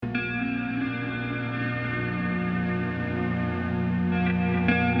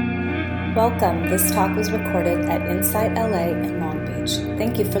Welcome. This talk was recorded at InsightLA in Long Beach.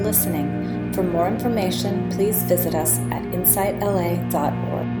 Thank you for listening. For more information, please visit us at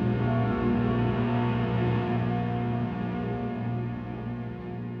InsightLA.org.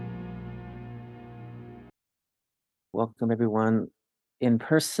 Welcome everyone in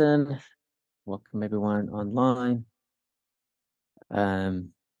person. Welcome everyone online. All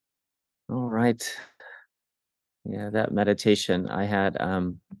right. Yeah, that meditation I had,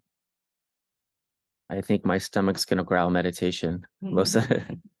 I think my stomach's gonna growl meditation most of it.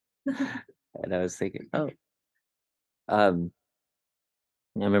 And I was thinking, I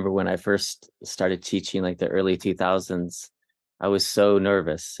remember when I first started teaching, like the early 2000s, I was so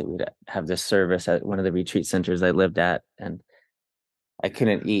nervous. We'd have this service at one of the retreat centers I lived at, and I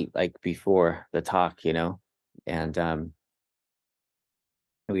couldn't eat like before the talk, and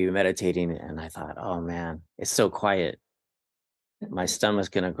we were meditating, and I thought, oh man, it's so quiet. My stomach's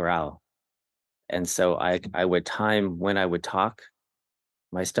gonna growl. And so I would time when I would talk,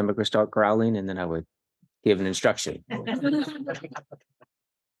 my stomach would start growling, and then I would give an instruction. And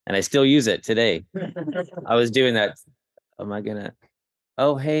I still use it today. I was doing that. Am I gonna?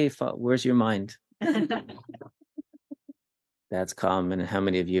 Oh, hey, where's your mind? That's common. How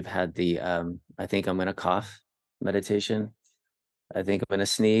many of you have had the I think I'm gonna cough meditation? I think I'm gonna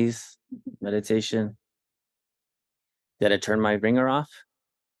sneeze meditation. Did I turn my ringer off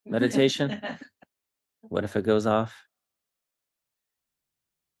meditation? What if it goes off?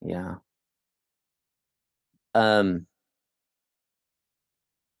 Yeah.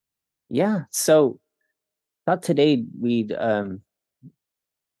 Yeah. So thought today we'd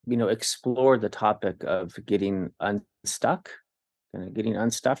explore the topic of getting unstuck, kind of getting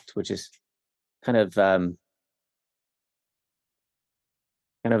unstuck, which is kind of an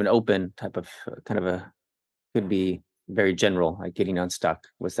open type of could be very general, like getting unstuck.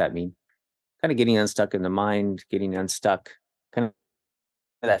 What's that mean? Kind of getting unstuck in the mind, getting unstuck, kind of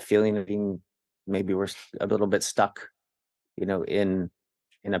that feeling of being maybe we're a little bit stuck, in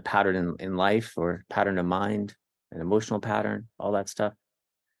a pattern in life or pattern of mind, an emotional pattern, all that stuff.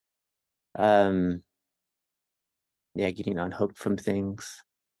 Getting unhooked from things.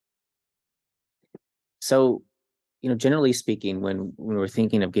 So, generally speaking, when we're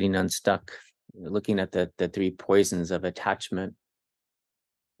thinking of getting unstuck, looking at the three poisons of attachment,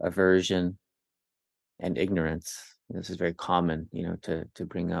 aversion, and ignorance. This is very common, to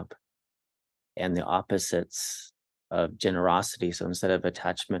bring up. And the opposites of generosity. So instead of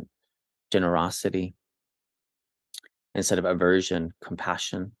attachment, generosity. Instead of aversion,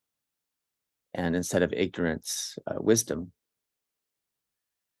 compassion. And instead of ignorance, wisdom.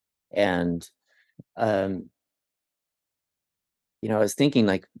 And I was thinking,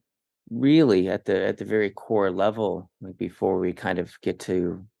 like, really at the very core level, like before we kind of get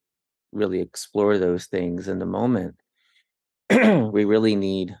to really explore those things in the moment, we really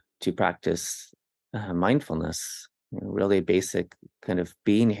need to practice mindfulness, really basic kind of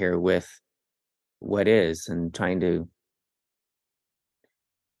being here with what is, and trying to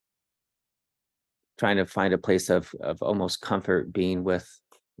find a place of almost comfort, being with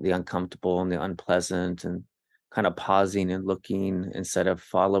the uncomfortable and the unpleasant, and kind of pausing and looking instead of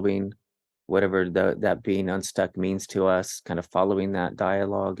following whatever that being unstuck means to us, kind of following that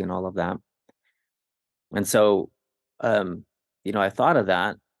dialogue and all of that. And so, I thought of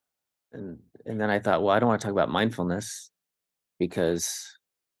that, and then I thought, well, I don't want to talk about mindfulness because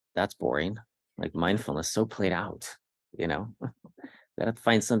that's boring. Like mindfulness, so played out, Gotta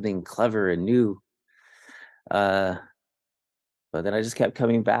find something clever and new. But then I just kept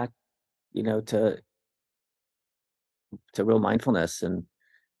coming back, to real mindfulness and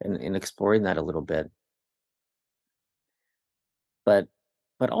exploring that a little bit. But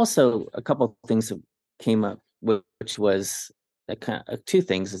also a couple of things that came up, which was two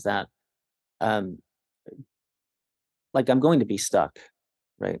things, is that like I'm going to be stuck,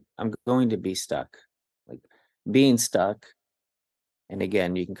 right? I'm going to be stuck, like being stuck. And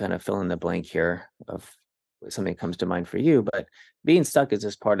again, you can kind of fill in the blank here of something that comes to mind for you, but being stuck is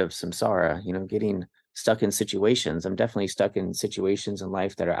just part of samsara, getting stuck in situations. I'm definitely stuck in situations in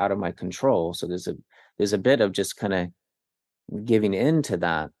life that are out of my control. So there's a bit of just kind of giving in to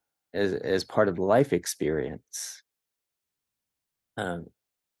that as part of the life experience. That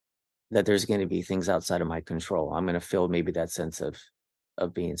there's going to be things outside of my control. I'm going to feel maybe that sense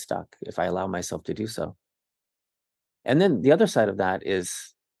of being stuck if I allow myself to do so. And then the other side of that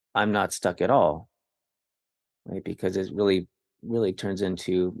is I'm not stuck at all, right? Because it really turns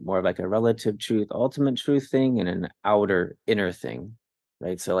into more of like a relative truth, ultimate truth thing, and an inner thing,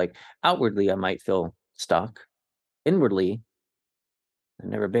 right? So like outwardly, I might feel stuck. Inwardly, I've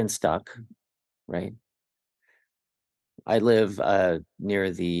never been stuck, right? I live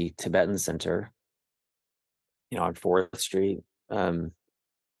near the Tibetan Center, on 4th Street. Um,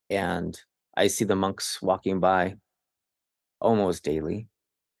 and I see the monks walking by almost daily.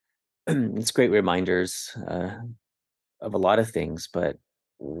 It's great reminders of a lot of things, but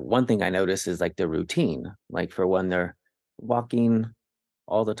one thing I notice is like the routine. Like for when they're walking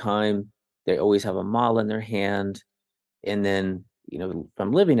all the time, they always have a mala in their hand. And then,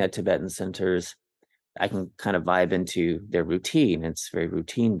 from living at Tibetan centers, I can kind of vibe into their routine. It's very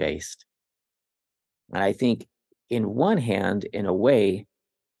routine based. And I think in one hand, in a way,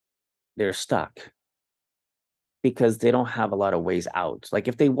 they're stuck because they don't have a lot of ways out. Like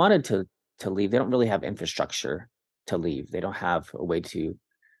if they wanted to leave, they don't really have infrastructure to leave. They don't have a way to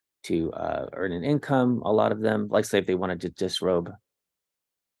earn an income. A lot of them, like say if they wanted to disrobe,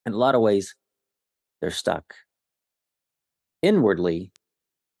 in a lot of ways, they're stuck. Inwardly,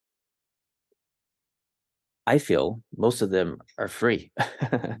 I feel most of them are free.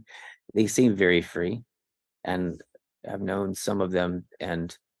 They seem very free, and I've known some of them,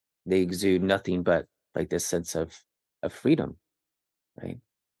 and they exude nothing but like this sense of freedom, right?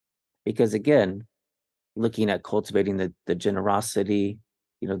 Because again, looking at cultivating the generosity,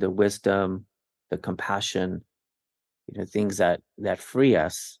 the wisdom, the compassion, things that free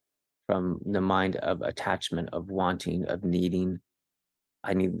us from the mind of attachment, of wanting, of needing.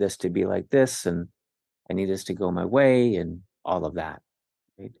 I need this to be like this, and I need this to go my way, and all of that.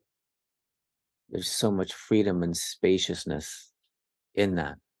 Right? There's so much freedom and spaciousness in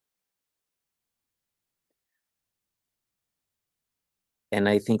that. And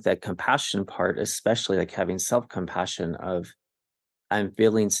I think that compassion part, especially like having self-compassion of I'm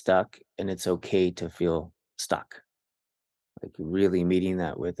feeling stuck and it's okay to feel stuck. Like really meeting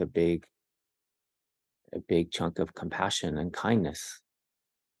that with a big chunk of compassion and kindness,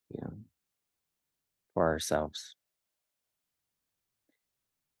 you know, for ourselves.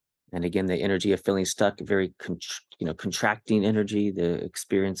 And again, the energy of feeling stuck, very contracting energy, the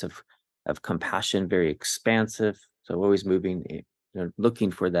experience of compassion, very expansive. So always moving,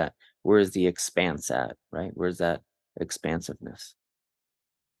 looking for that. Where is the expanse at, right? Where's that expansiveness?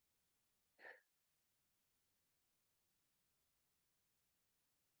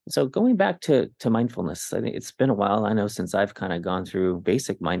 So going back to mindfulness, I think it's been a while. I know since I've kind of gone through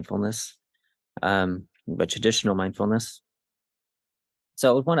basic mindfulness, but traditional mindfulness.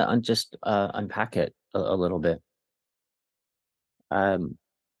 So I want to just unpack it a little bit. Um,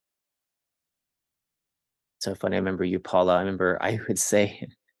 so funny. I remember you, Paula. I remember I would say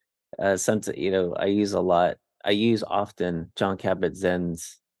sometimes, I use a lot. I use often John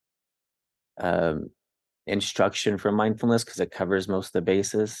Kabat-Zinn's um, instruction for mindfulness because it covers most of the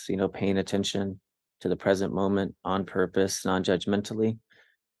bases. Paying attention to the present moment on purpose, non-judgmentally.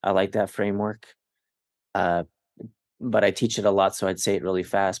 I like that framework. Uh, but I teach it a lot, so I'd say it really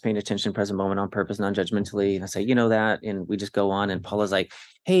fast. Paying attention, present moment, on purpose, non-judgmentally. And I say, that, and we just go on. And Paula's like,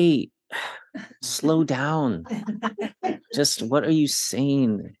 "Hey, slow down. Just what are you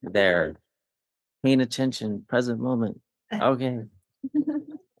saying there? Paying attention, present moment. Okay.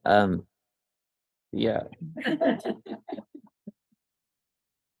 Um, yeah.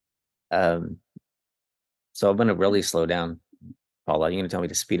 Um, so I'm gonna really slow down, Paula. You're gonna tell me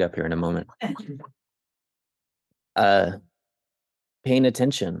to speed up here in a moment. Uh, Paying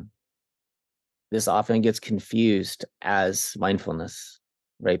attention. This often gets confused as mindfulness,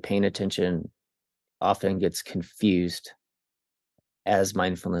 right? Paying attention often gets confused as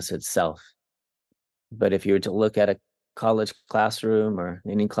mindfulness itself. But if you were to look at a college classroom or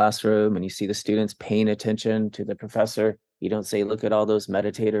any classroom and you see the students paying attention to the professor, you don't say, look at all those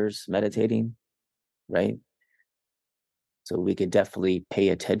meditators meditating, right? So we could definitely pay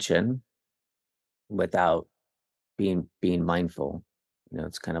attention without being mindful.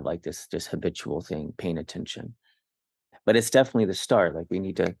 It's kind of like this just habitual thing, paying attention. But it's definitely the start. Like we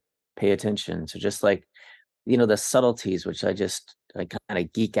need to pay attention. So just like, the subtleties, which I kind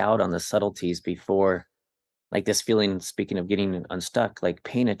of geek out on the subtleties before, like this feeling, speaking of getting unstuck, like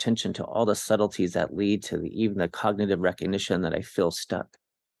paying attention to all the subtleties that lead to even the cognitive recognition that I feel stuck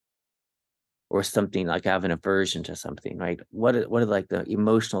or something, like I have an aversion to something, right? What are like the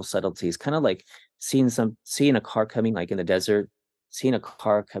emotional subtleties? Kind of like seeing a car coming like in the desert, seeing a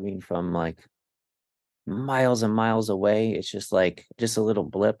car coming from like miles and miles away. It's just like just a little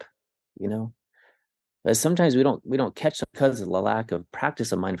blip, you know. But sometimes we don't catch it because of the lack of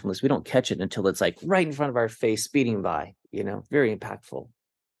practice of mindfulness. We don't catch it until it's like right in front of our face, speeding by. Very impactful,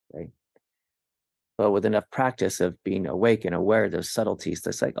 right? But with enough practice of being awake and aware of those subtleties,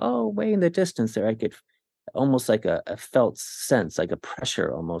 that's like, oh, way in the distance there, I could almost like a felt sense, like a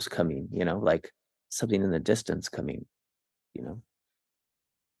pressure almost coming, like something in the distance coming, you know.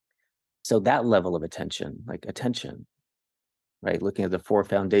 So that level of attention, like attention, right? Looking at the four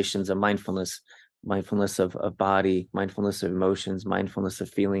foundations of mindfulness, mindfulness of body, mindfulness of emotions, mindfulness of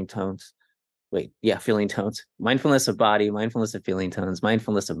feeling tones. Feeling tones, mindfulness of body, mindfulness of feeling tones,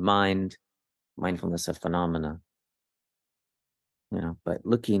 mindfulness of mind, mindfulness of phenomena, but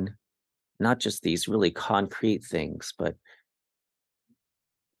looking not just these really concrete things, but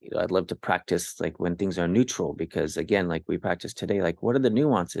I'd love to practice like when things are neutral, because again, like we practice today, like what are the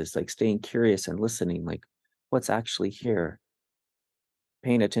nuances, like staying curious and listening, like what's actually here,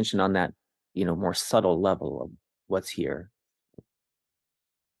 paying attention on that, more subtle level of what's here.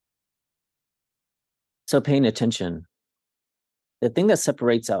 So paying attention, the thing that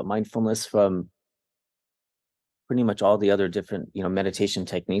separates out mindfulness from pretty much all the other different, meditation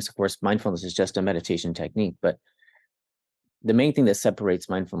techniques. Of course, mindfulness is just a meditation technique, but the main thing that separates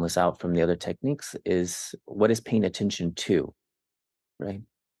mindfulness out from the other techniques is what is paying attention to, right?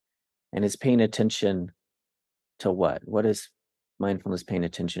 And it's paying attention to what? What is mindfulness paying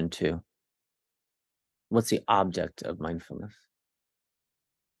attention to? What's the object of mindfulness?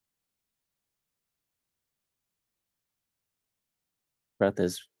 Breath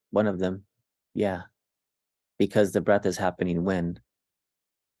is one of them. Yeah, because the breath is happening when?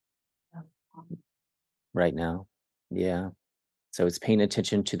 Right now. Yeah. So it's paying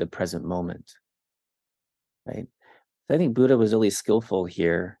attention to the present moment, right? So I think Buddha was really skillful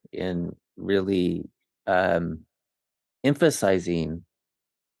here in really emphasizing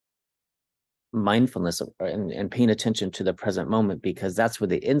mindfulness and paying attention to the present moment, because that's where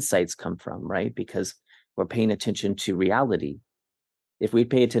the insights come from, right? Because we're paying attention to reality. If we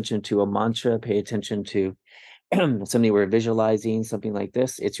pay attention to a mantra, pay attention to something we're visualizing, something like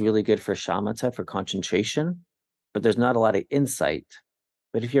this, it's really good for shamatha, for concentration, but there's not a lot of insight.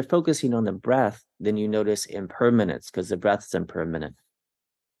 But if you're focusing on the breath, then you notice impermanence, because the breath is impermanent.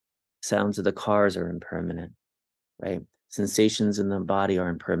 Sounds of the cars are impermanent, right? Sensations in the body are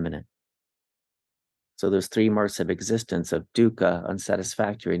impermanent. So those three marks of existence of dukkha,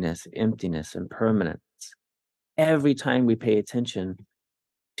 unsatisfactoriness, emptiness, impermanence. Every time we pay attention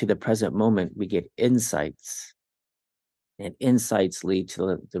to the present moment, we get insights, and insights lead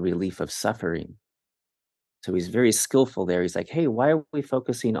to the relief of suffering. So he's very skillful there. He's like, hey, why are we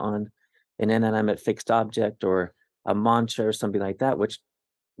focusing on an inanimate fixed object or a mantra or something like that, which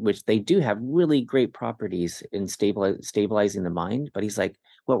they do have really great properties in stabilizing the mind. But he's like,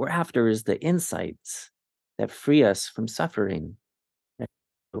 what we're after is the insights that free us from suffering.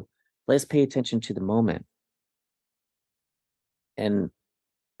 So let's pay attention to the moment. And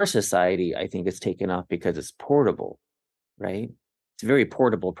our society, I think, is taken off because it's portable, right? It's very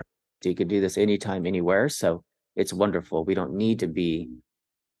portable. You can do this anytime, anywhere. So it's wonderful. We don't need to be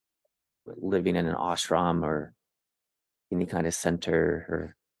living in an ashram or any kind of center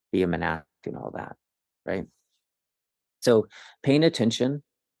or be a monastic and all that, right? So paying attention,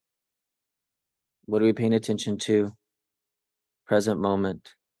 what are we paying attention to? Present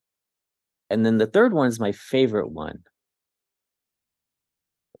moment. And then the third one is my favorite one.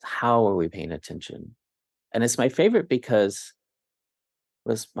 How are we paying attention? And it's my favorite because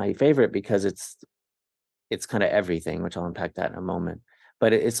it's kind of everything, which I'll unpack that in a moment.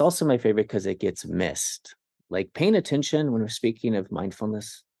 But it's also my favorite because it gets missed. Like paying attention, when we're speaking of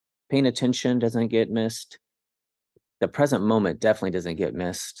mindfulness, paying attention doesn't get missed. The present moment definitely doesn't get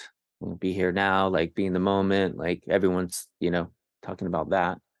missed. We'll be here now, like be in the moment, like everyone's, talking about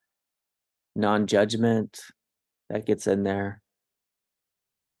that. Non-judgment, that gets in there.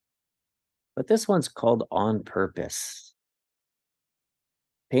 But this one's called on purpose.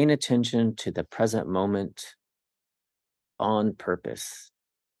 Paying attention to the present moment on purpose.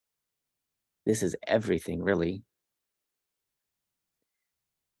 This is everything, really.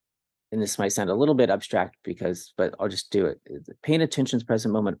 And this might sound a little bit abstract but I'll just do it. Paying attention to the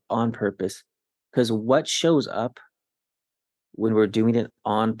present moment on purpose, because what shows up when we're doing it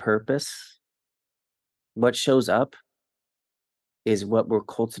on purpose, what shows up is what we're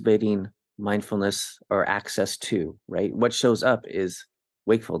cultivating mindfulness or access to, right? What shows up is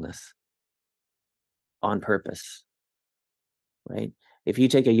wakefulness on purpose, right? If you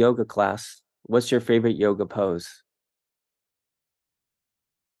take a yoga class, what's your favorite yoga pose?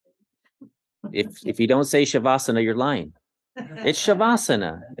 If you don't say shavasana, you're lying. It's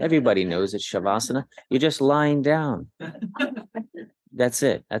shavasana. Everybody knows it's shavasana. You're just lying down. That's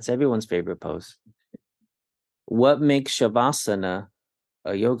it. That's everyone's favorite pose. What makes shavasana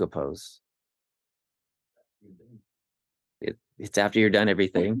a yoga pose? It's after you're done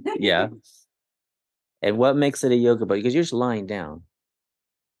everything. Yeah. And what makes it a yoga pose? Because you're just lying down.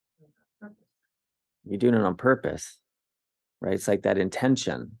 You're doing it on purpose, right? It's like that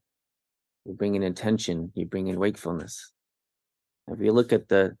intention. You bring in intention, you bring in wakefulness. If you look at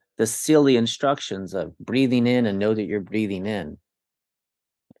the silly instructions of breathing in and know that you're breathing in,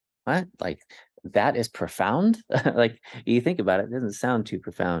 what? Like, that is profound? Like, you think about it, it doesn't sound too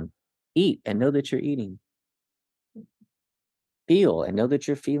profound. Eat and know that you're eating. Feel and know that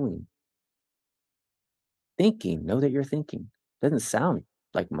you're feeling. Thinking, know that you're thinking. Doesn't sound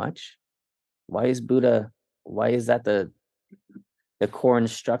like much. Why is that the core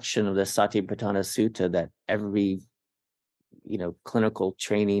instruction of the Satipatthana Sutta that every clinical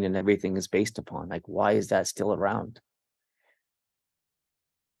training and everything is based upon? Like, why is that still around?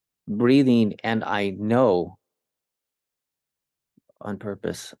 Breathing, and I know on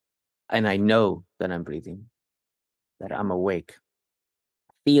purpose, and I know that I'm breathing, that I'm awake.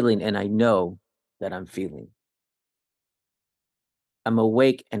 Feeling, and I know that I'm feeling. I'm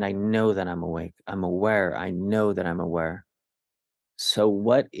awake, and I know that I'm awake. I'm aware, I know that I'm aware. So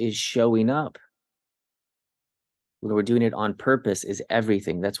what is showing up when we're doing it on purpose is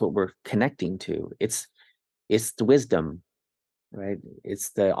everything. That's what we're connecting to. It's the wisdom, right?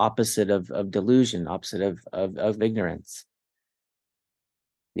 It's the opposite of delusion, opposite of ignorance.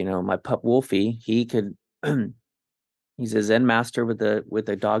 My pup Wolfie, he could he's a Zen master with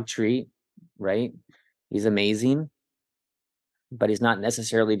a dog treat, right? He's amazing, but he's not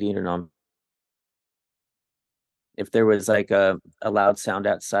necessarily doing it on. If there was like a loud sound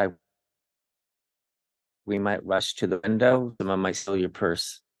outside, we might rush to the window. Someone might steal your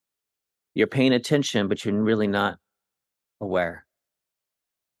purse. You're paying attention, but you're really not aware,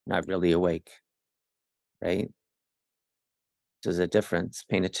 not really awake, right? There's a difference.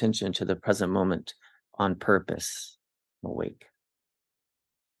 Paying attention to the present moment on purpose, awake.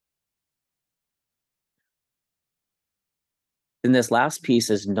 Then this last piece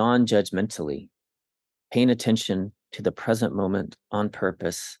is non-judgmentally, paying attention to the present moment on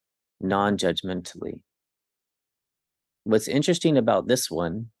purpose, non-judgmentally. What's interesting about this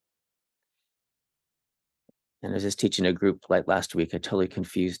one, and I was just teaching a group like last week, I totally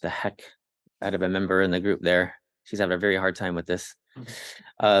confused the heck out of a member in the group there. She's having a very hard time with this.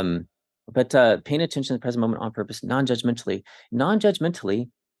 But paying attention to the present moment on purpose, non-judgmentally. Non-judgmentally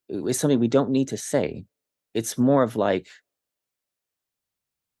is something we don't need to say. It's more of like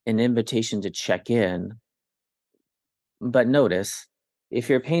an invitation to check in. But notice, if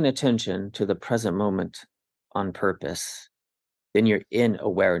you're paying attention to the present moment on purpose, then you're in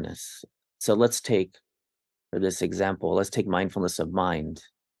awareness. So let's take, for this example, let's take mindfulness of mind,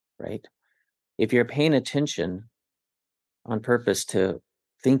 right? If you're paying attention on purpose to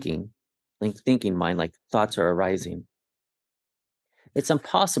thinking, like thinking mind, like thoughts are arising, it's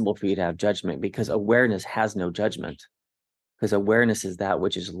impossible for you to have judgment because awareness has no judgment, because awareness is that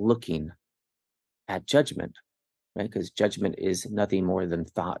which is looking at judgment, right? Because judgment is nothing more than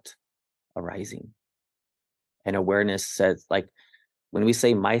thought arising. And awareness says, like, when we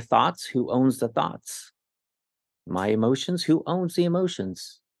say my thoughts, who owns the thoughts? My emotions, who owns the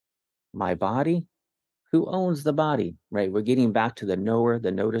emotions? My body, who owns the body, right? We're getting back to the knower,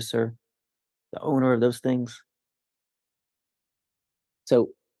 the noticer, the owner of those things. So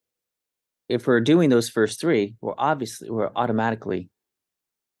if we're doing those first three, we're automatically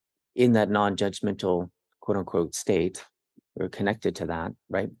in that non-judgmental, quote unquote, state. We're connected to that,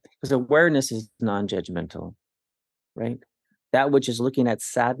 right? Because awareness is non-judgmental, right? That which is looking at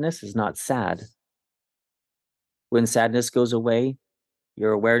sadness is not sad. When sadness goes away,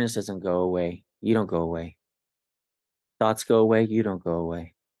 your awareness doesn't go away. You don't go away. Thoughts go away. You don't go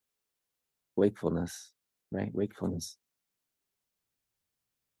away. Wakefulness, right? Wakefulness.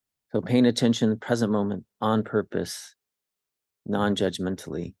 So paying attention to the present moment on purpose,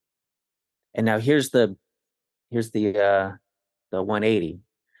 non-judgmentally. And now here's the 180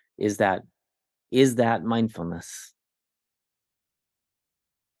 is that mindfulness?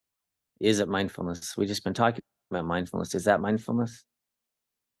 Is it mindfulness? We've just been talking about mindfulness. Is that mindfulness?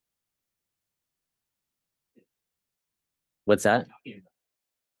 What's that?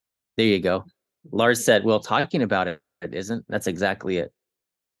 There you go. Lars said, well, talking about it isn't. That's exactly it.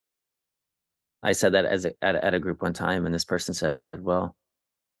 I said that at a group one time, and this person said, well,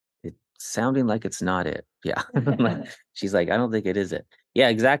 it's sounding like it's not it. Yeah. She's like, I don't think it is it. Yeah,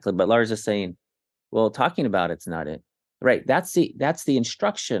 exactly. But Lars is saying, well, talking about it's not it. Right. That's the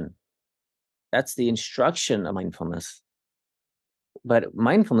instruction. That's the instruction of mindfulness. But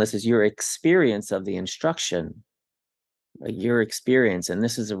mindfulness is your experience of the instruction, your experience. And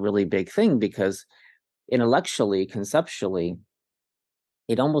this is a really big thing because intellectually, conceptually,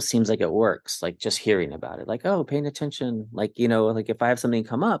 it almost seems like it works, like just hearing about it, like, oh, paying attention, like, like if I have something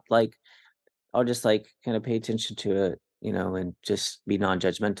come up, like I'll just like kind of pay attention to it, and just be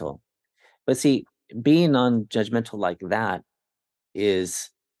non-judgmental. But see, being non-judgmental like that is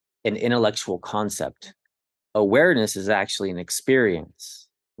an intellectual concept. Awareness is actually an experience.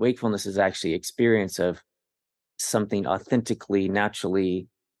 Wakefulness is actually experience of something authentically, naturally,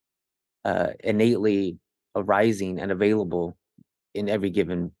 innately arising and available in every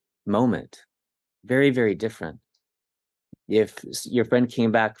given moment. Very, very different. If your friend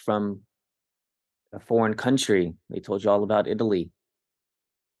came back from a foreign country, they told you all about Italy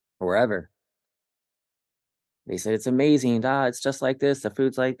or wherever. They said it's amazing. It's just like this. The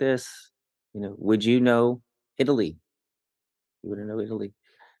food's like this. Would you know Italy? You wouldn't know Italy.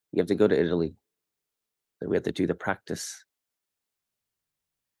 You have to go to Italy. So we have to do the practice.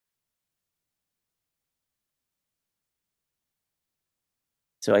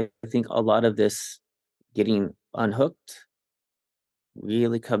 So I think a lot of this getting unhooked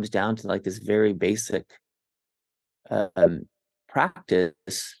really comes down to like this very basic um, practice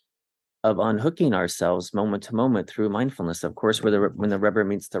of unhooking ourselves moment to moment through mindfulness. Of course, when the rubber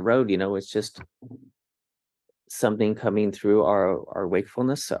meets the road, it's just something coming through our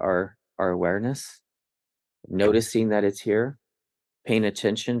wakefulness, our awareness, noticing that it's here, paying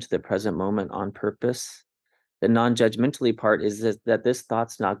attention to the present moment on purpose. The non-judgmentally part is that this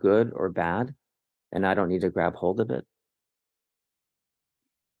thought's not good or bad, and I don't need to grab hold of it.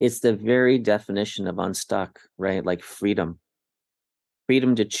 It's the very definition of unstuck, right? Like freedom.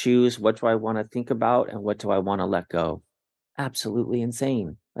 Freedom to choose, what do I want to think about and what do I want to let go. Absolutely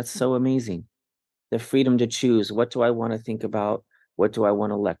insane. That's so amazing. The freedom to choose, what do I want to think about? What do I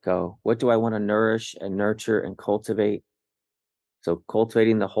want to let go? What do I want to nourish and nurture and cultivate? So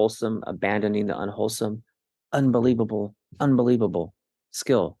cultivating the wholesome, abandoning the unwholesome. Unbelievable, unbelievable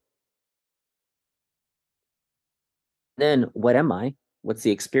skill. Then what am I? What's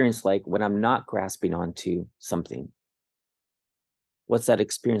the experience like when I'm not grasping onto something? What's that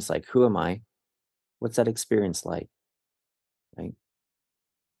experience like? Who am I? What's that experience like? Right.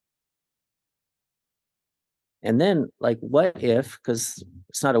 And then, like, what if, because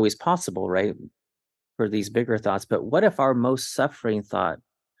it's not always possible, right, for these bigger thoughts, but what if our most suffering thought,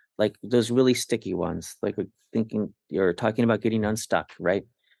 like those really sticky ones, like thinking you're talking about getting unstuck, right?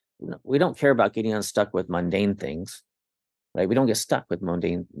 We don't care about getting unstuck with mundane things, right? We don't get stuck with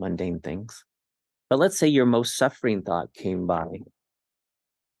mundane things. But let's say your most suffering thought came by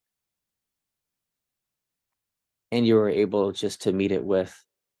and you were able just to meet it with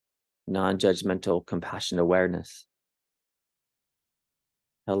non-judgmental compassion awareness.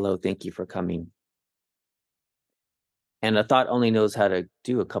 Hello, thank you for coming. And a thought only knows how to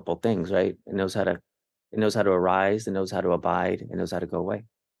do a couple things, right? It knows how to arise, it knows how to abide, it knows how to go away.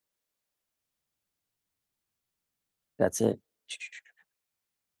 That's it.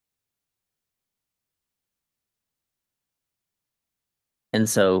 And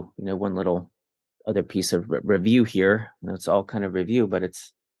so, one little other piece of review here, it's all kind of review, but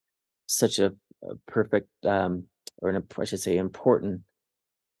it's such a perfect, I should say, important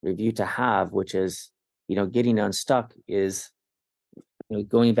review to have, which is, getting unstuck is,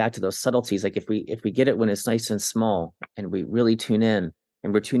 going back to those subtleties. Like if we get it when it's nice and small and we really tune in,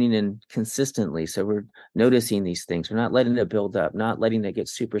 and we're tuning in consistently, so we're noticing these things, we're not letting it build up, not letting it get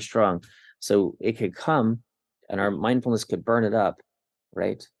super strong, so it could come and our mindfulness could burn it up,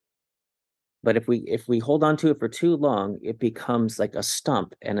 right? But if we hold on to it for too long, it becomes like a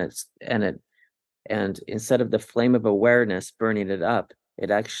stump, and instead of the flame of awareness burning it up,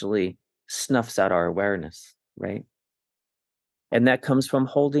 it actually snuffs out our awareness, right? And that comes from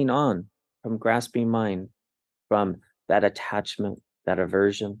holding on, from grasping mind, from that attachment, that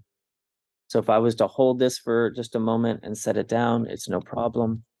aversion. So if I was to hold this for just a moment and set it down, it's no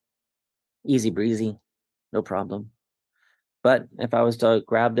problem. Easy breezy, no problem. But if I was to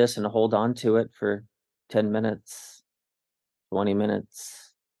grab this and hold on to it for 10 minutes, 20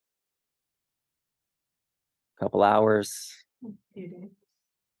 minutes, a couple hours,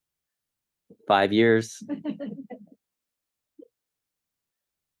 5 years,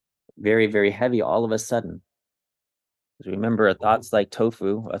 very, very heavy all of a sudden. Remember, a thought's like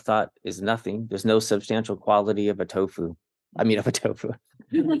tofu. A thought is nothing. There's no substantial quality of a tofu. I mean, of a tofu.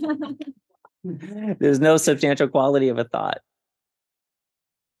 There's no substantial quality of a thought,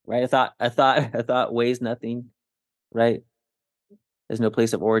 right? A thought weighs nothing, right? There's no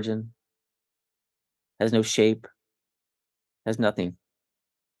place of origin, has no shape, has nothing,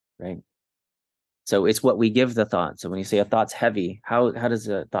 right? So it's what we give the thought. So when you say a thought's heavy, how does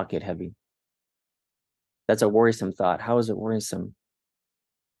a thought get heavy? That's a worrisome thought. How is it worrisome?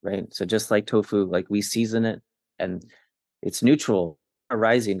 right? So just like tofu, like we season it and it's neutral.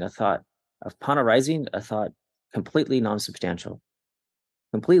 Arising a thought, upon arising a thought, completely non-substantial,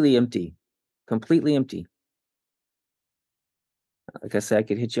 completely empty, completely empty. Like I said, I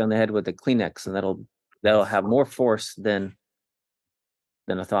could hit you on the head with a Kleenex and that'll have more force than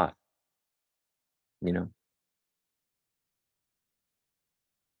a thought, you know.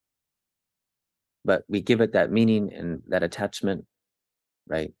 But we give it that meaning and that attachment,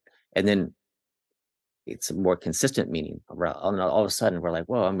 right? And then it's a more consistent meaning. All of a sudden, we're like,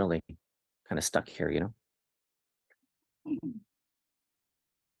 "Whoa, I'm really kind of stuck here," you know.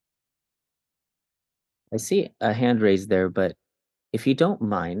 I see a hand raised there, but if you don't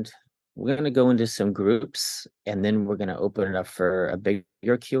mind, we're going to go into some groups, and then we're going to open it up for a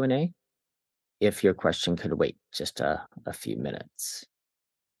bigger Q&A. If your question could wait just a few minutes.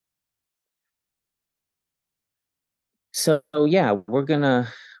 So yeah, we're going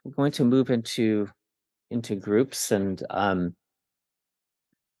to move into groups and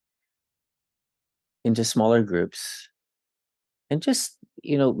into smaller groups, and just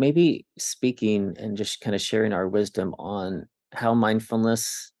maybe speaking and just kind of sharing our wisdom on how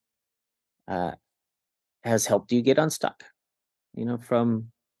mindfulness uh, has helped you get unstuck,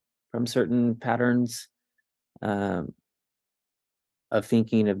 from certain patterns um, of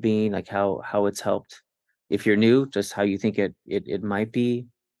thinking, of being, like how it's helped. If you're new, just how you think it might be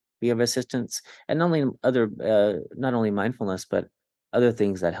of assistance, and not only mindfulness, but other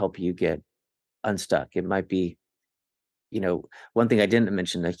things that help you get unstuck. It might be, one thing I didn't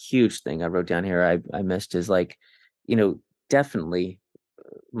mention, a huge thing I wrote down here I missed is like, definitely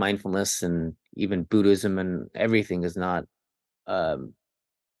mindfulness and even Buddhism and everything is not um,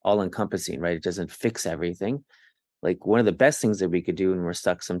 all encompassing, right? It doesn't fix everything. Like one of the best things that we could do when we're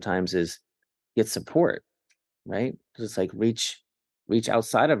stuck sometimes is get support, right? Just like reach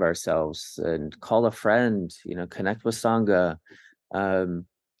outside of ourselves and call a friend, connect with Sangha, um,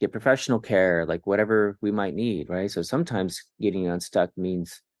 get professional care, like whatever we might need, right? So sometimes getting unstuck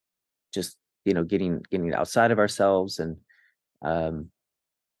means just, getting outside of ourselves. And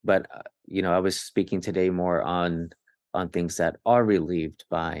but I was speaking today more on things that are relieved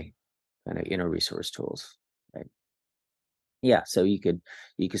by kind of inner resource tools, right? Yeah, so you could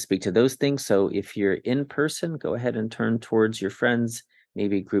speak to those things. So if you're in person, go ahead and turn towards your friends,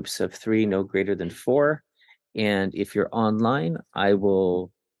 maybe groups of 3, no greater than 4. And if you're online, I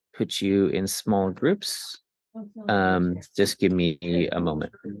will put you in small groups. Just give me a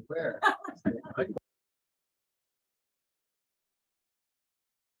moment.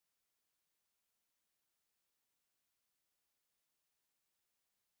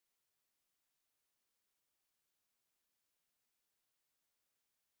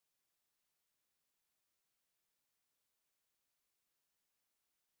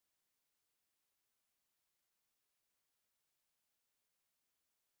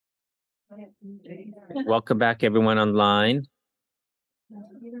 Welcome back, everyone online.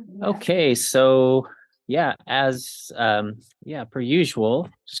 Okay, so yeah, as per usual,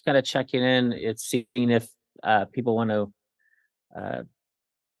 just kind of checking in. It's seeing if people want to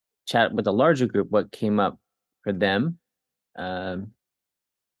chat with a larger group, what came up for them. Yeah,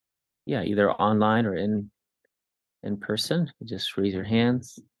 either online or in person. Just raise your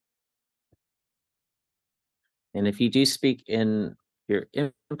hands. And if you do speak you're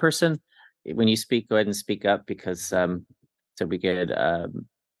in person, when you speak, go ahead and speak up, because so we could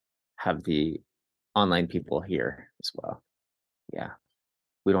have the online people here as well. Yeah,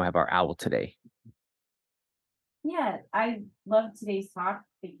 we don't have our owl today. Yeah, I love today's talk.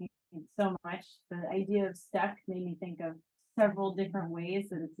 Thank you so much. The idea of stuck made me think of several different ways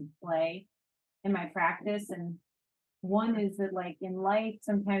that it's in play in my practice. And one is that, like in life,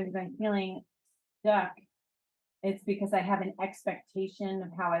 sometimes if I'm feeling stuck, it's because I have an expectation of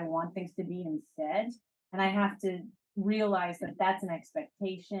how I want things to be instead. And I have to realize that that's an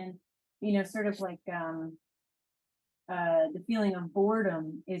expectation, sort of like the feeling of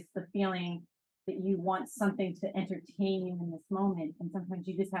boredom is the feeling that you want something to entertain you in this moment. And sometimes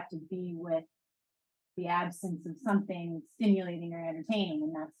you just have to be with the absence of something stimulating or entertaining.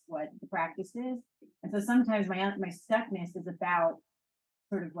 And that's what the practice is. And so sometimes my stuckness is about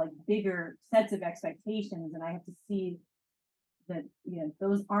sort of like bigger sets of expectations. And I have to see that,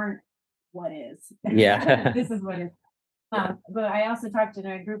 those aren't what is. Yeah. This is what is. But I also talked in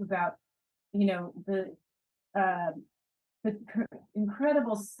our group about, uh, the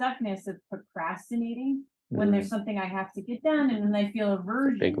incredible stuckness of procrastinating when there's something I have to get done, and then I feel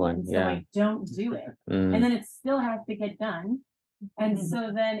aversion. Big one, so yeah. I don't do it. And then it still has to get done. And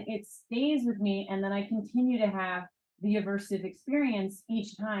so then it stays with me, and then I continue to have the aversive experience,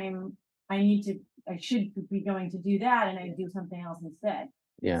 each time I should be going to do that, and I do something else instead.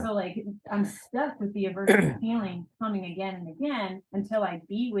 Yeah. So like I'm stuck with the aversive feeling coming again and again until I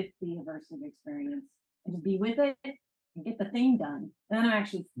be with the aversive experience and to be with it and get the thing done. And then I'm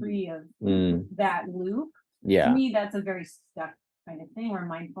actually free of that loop. To Yeah. me, that's a very stuck kind of thing where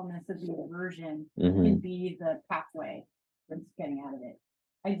mindfulness of the aversion Mm-hmm. can be the pathway towards getting out of it.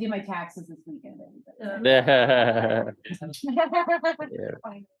 I did my taxes this weekend.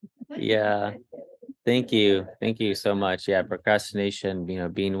 Yeah. Thank you. Thank you so much. Yeah. Procrastination,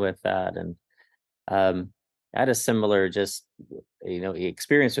 being with that. And I had a similar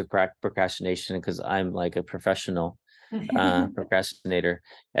experience with procrastination because I'm like a professional procrastinator.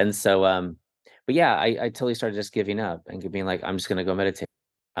 And so, but yeah, I totally started just giving up and being like, I'm just going to go meditate.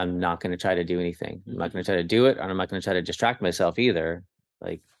 I'm not going to try to do anything. I'm not going to try to do it. And I'm not going to try to distract myself either.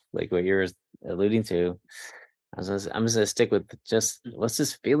 Like what you're alluding to. I'm just going to stick with just what's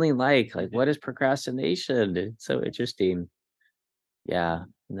this feeling like? Like, what is procrastination? It's so interesting. Yeah.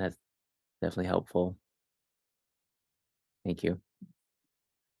 And that's definitely helpful. Thank you.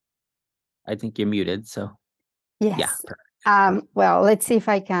 I think you're muted. So Yes. Yeah. Well, let's see if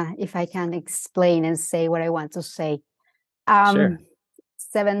I can explain and say what I want to say. Sure.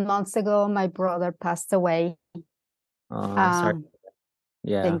 7 months ago, my brother passed away. Sorry.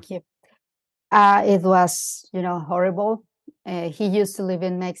 Yeah. Thank you. It was, horrible. He used to live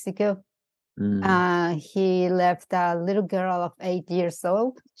in Mexico. He left a little girl of 8 years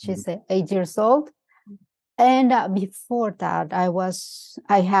old. She's 8 years old. And before that,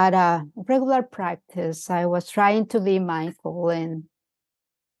 I had a regular practice. I was trying to be mindful. And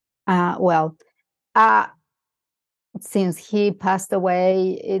since he passed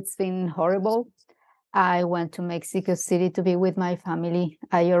away, it's been horrible. I went to Mexico City to be with my family.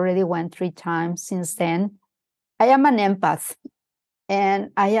 I already went 3 times since then. I am an empath, and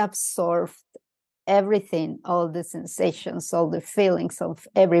I absorbed everything, all the sensations, all the feelings of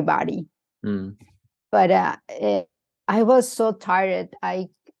everybody. But I was so tired. I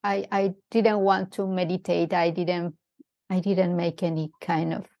didn't want to meditate. I didn't make any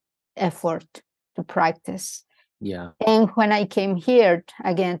kind of effort to practice. Yeah. And when I came here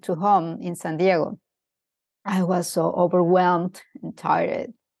again to home in San Diego, I was so overwhelmed and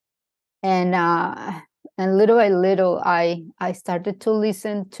tired. And little by little, I started to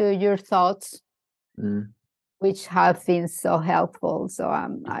listen to your thoughts, which have been so helpful. So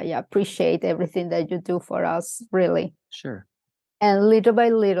I appreciate everything that you do for us, really. Sure. And little by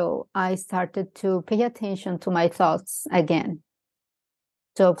little, I started to pay attention to my thoughts again,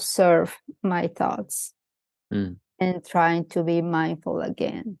 to observe my thoughts and trying to be mindful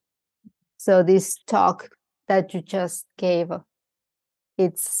again. So this talk that you just gave,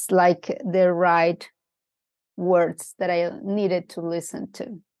 it's like the right words that I needed to listen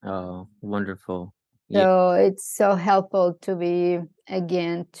to. Oh, wonderful. So it's so helpful to be,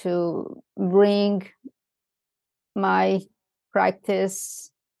 again, to bring my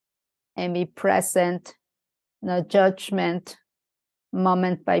practice and be present, no judgment,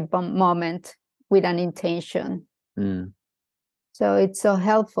 moment by moment with an intention. So it's so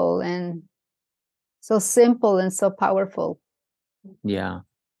helpful and so simple and so powerful. Yeah.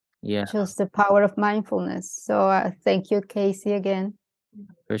 Just the power of mindfulness. So thank you, Cayce, again.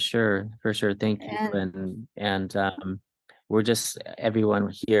 For sure. Thank you. And we're just, everyone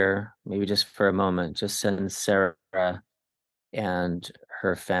here, maybe just for a moment, just send Sarah and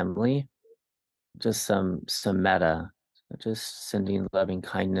her family just some metta, just sending loving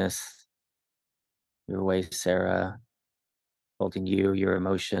kindness your way, Sarah, holding you, your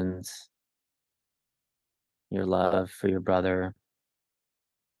emotions, your love for your brother,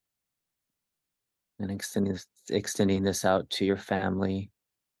 and extending this out to your family.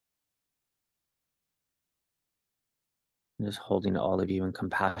 And just holding all of you in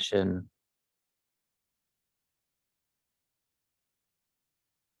compassion.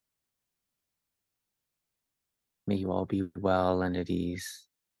 May you all be well and at ease.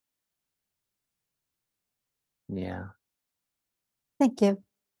 Yeah. Thank you.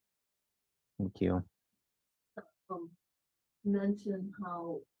 Thank you. Mentioned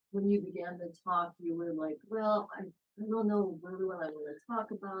how when you began to talk, you were like, well, I don't know really what I want to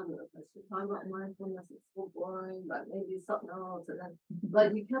talk about, or if I should talk about mindfulness, it's so boring, but maybe something else. And then,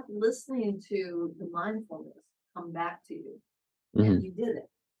 but you kept listening to the mindfulness come back to you, and you did it.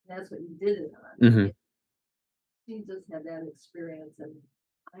 That's what you did it on. She just had that experience, and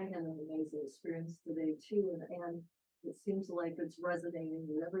I had an amazing experience today too, and it seems like it's resonating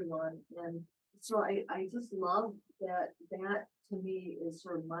with everyone. And so I just love that to me is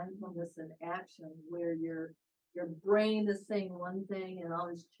sort of mindfulness in action, where you're your brain is saying one thing and all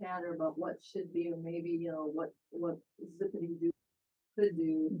this chatter about what should be, or maybe, what zippity do could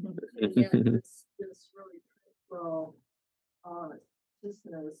do. And yet this really critical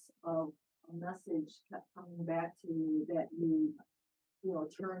consciousness of a message kept coming back to you that you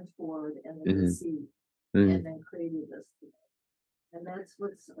turned toward and then received and then created this today. And that's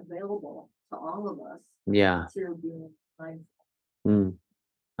what's available to all of us. Yeah. Through being mindful.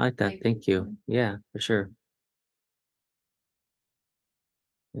 I like that. Thank you. Yeah, for sure.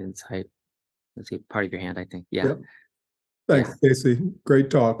 Insight. Let's see, part of your hand, I think. Yeah. Yep. Thanks, Cayce. Great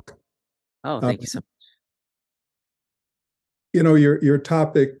talk. Oh, thank you so much. Your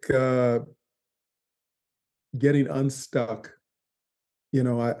topic, getting unstuck.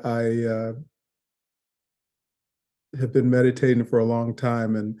 I have been meditating for a long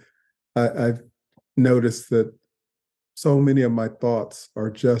time, and I've noticed that so many of my thoughts are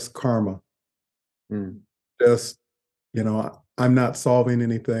just karma. Just, I'm not solving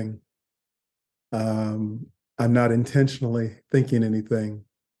anything. I'm not intentionally thinking anything.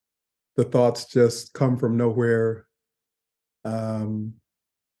 The thoughts just come from nowhere, on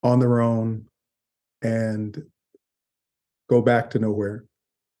their own, and go back to nowhere.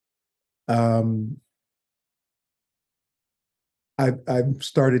 I've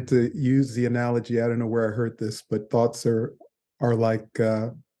started to use the analogy. I don't know where I heard this, but thoughts are like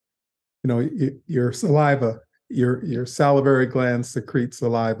your saliva. Your salivary glands secrete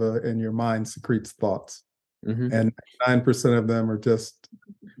saliva, and your mind secretes thoughts. And 9% of them are just.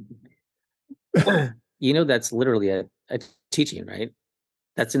 That's literally a teaching, right?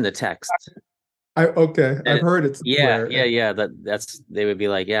 That's in the text. I've heard it somewhere. Yeah. That's they would be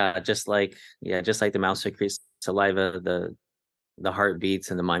like, just like the mouth secretes saliva, the heart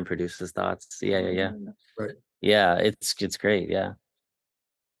beats and the mind produces thoughts. Yeah. Right. Yeah, it's great. Yeah.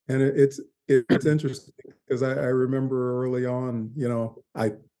 And it's interesting because I remember early on,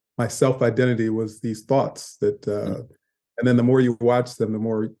 my self-identity was these thoughts that, and then the more you watch them, the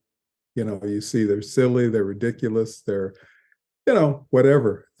more, you see they're silly, they're ridiculous, they're,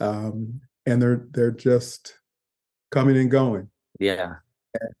 whatever. And they're just coming and going. Yeah.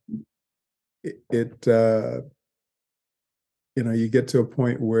 You get to a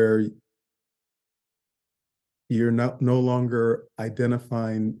point where you're no longer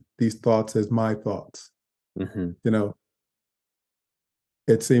identifying these thoughts as my thoughts.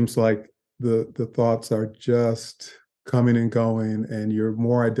 It seems like the thoughts are just coming and going, and you're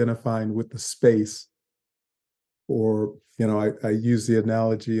more identifying with the space. Or, I use the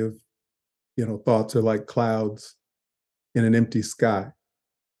analogy of, thoughts are like clouds in an empty sky.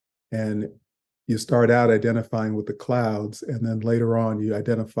 And you start out identifying with the clouds, and then later on you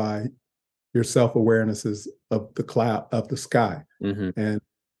identify your self-awarenesses of the sky. And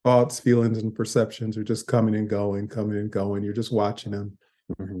thoughts, feelings, and perceptions are just coming and going. You're just watching them.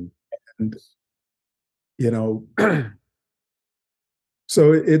 And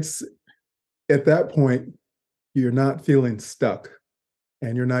so it's at that point you're not feeling stuck,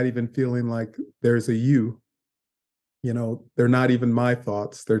 and you're not even feeling like there's a you. They're not even my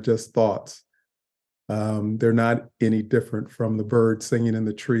thoughts, they're just thoughts. They're not any different from the bird singing in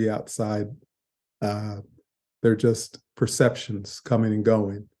the tree outside. They're just perceptions coming and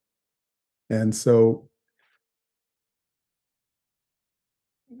going. And so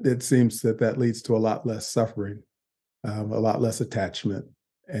it seems that leads to a lot less suffering, a lot less attachment.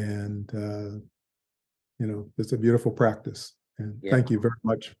 And, it's a beautiful practice. And thank you very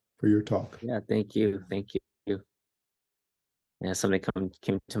much for your talk. Yeah, thank you. Yeah, something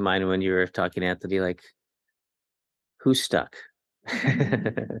came to mind when you were talking, Anthony, like, who's stuck?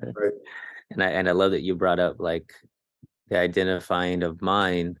 Right. And I love that you brought up like the identifying of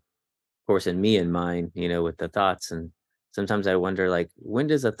mine, of course, and me and mine, with the thoughts. And sometimes I wonder, like, when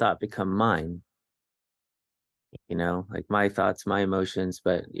does a thought become mine? Like my thoughts, my emotions,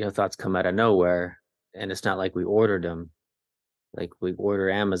 but thoughts come out of nowhere, and it's not like we ordered them. Like we order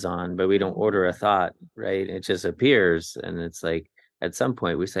Amazon, but we don't order a thought, right? It just appears. And it's like, at some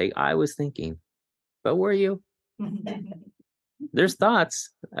point we say, I was thinking, but were you? There's thoughts.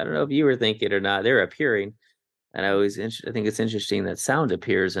 I don't know if you were thinking or not. They're appearing. And I think it's interesting that sound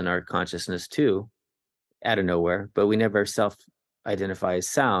appears in our consciousness too, out of nowhere, but we never self-identify as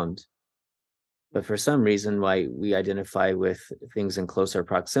sound. But for some reason, why we identify with things in closer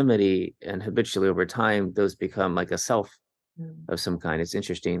proximity, and habitually over time, those become like a self of some kind. It's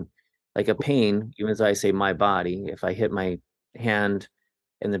interesting. Like a pain, even though I say my body, if I hit my hand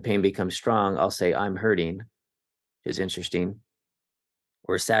and the pain becomes strong, I'll say I'm hurting, which is interesting.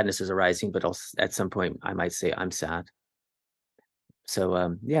 Or sadness is arising, but at some point I might say I'm sad.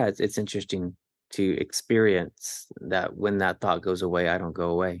 So it's interesting to experience that when that thought goes away, I don't go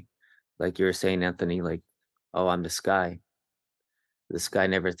away. Like you were saying, Anthony, like, oh, I'm the sky. The sky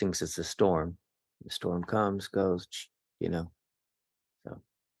never thinks it's a storm. The storm comes, goes, you know. So,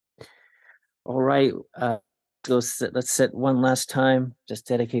 all right, go sit. Let's sit one last time. Just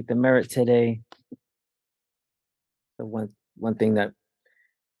dedicate the merit today. The one thing that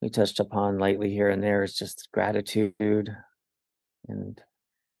we touched upon lightly here and there is just gratitude, and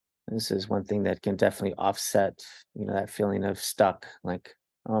this is one thing that can definitely offset, that feeling of stuck. Like,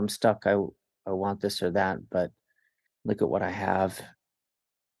 oh, I'm stuck. I want this or that, but look at what I have.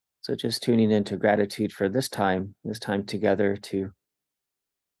 So just tuning into gratitude for this time together to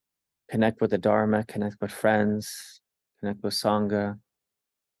connect with the Dharma, connect with friends, connect with Sangha,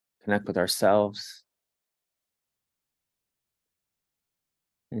 connect with ourselves.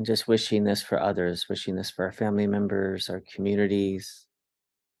 And just wishing this for others, wishing this for our family members, our communities,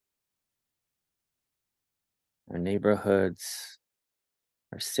 our neighborhoods,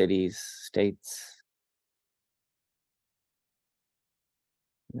 our cities, states,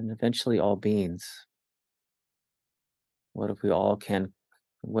 and eventually all beings. What if we all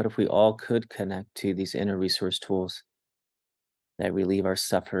could connect to these inner resource tools that relieve our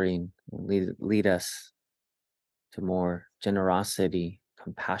suffering and lead us to more generosity,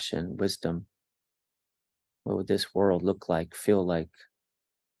 compassion, wisdom? What would this world look like, feel like,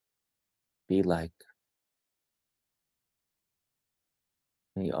 be like?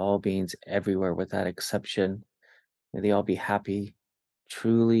 May all beings everywhere without exception, may they all be happy,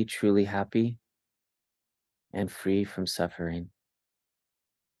 truly, truly happy, and free from suffering.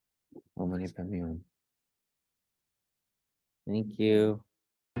 Om Mani Padme Hum. Thank you.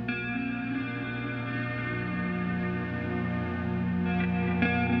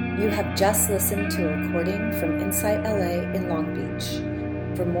 You have just listened to a recording from InsightLA in Long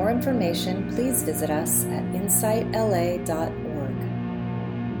Beach. For more information, please visit us at InsightLA.org.